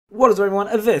What is up, everyone?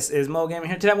 This is Mo Gaming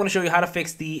here. Today I'm going to show you how to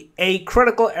fix a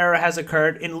critical error has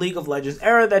occurred in League of Legends,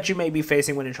 error that you may be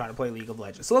facing when you're trying to play League of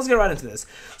Legends. So let's get right into this.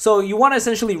 So you want to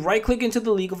essentially right click into the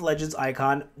League of Legends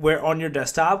icon where on your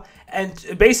desktop, and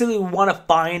basically we want to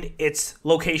find its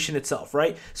location itself,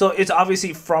 right? So it's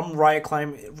obviously from Riot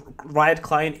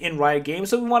Client in Riot Games.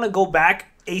 So we want to go back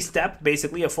a step,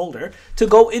 basically a folder, to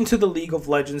go into the League of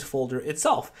Legends folder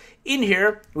itself. In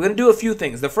here, we're going to do a few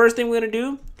things. The first thing we're going to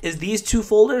do is these two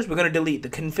folders, we're going to delete the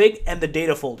config and the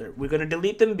data folder. We're going to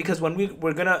delete them because when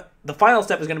the final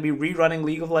step is going to be rerunning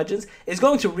League of Legends. It's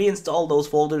going to reinstall those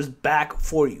folders back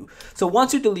for you. So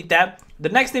once you delete that, the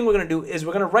next thing we're going to do is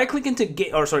we're going to right click into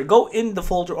go in the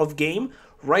folder of game,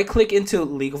 right click into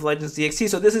League of Legends DXT.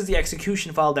 So this is the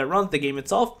execution file that runs the game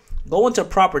itself. Go into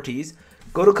properties,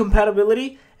 go to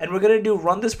compatibility, and we're going to do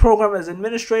run this program as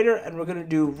administrator, and we're going to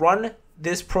do run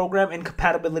this program in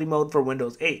compatibility mode for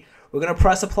Windows 8. We're going to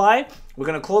press apply. We're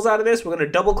going to close out of this. We're going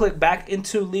to double click back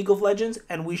into League of Legends,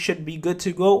 and we should be good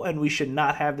to go, and we should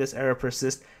not have this error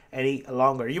persist any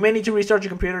longer. You may need to restart your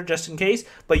computer just in case,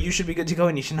 but you should be good to go,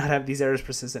 and you should not have these errors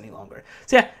persist any longer.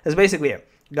 So yeah, that's basically it.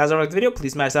 If you guys like the video,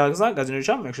 please smash that like, guys, are new to the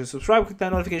channel, make sure to subscribe, click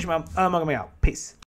that notification bell. I'm out. Peace.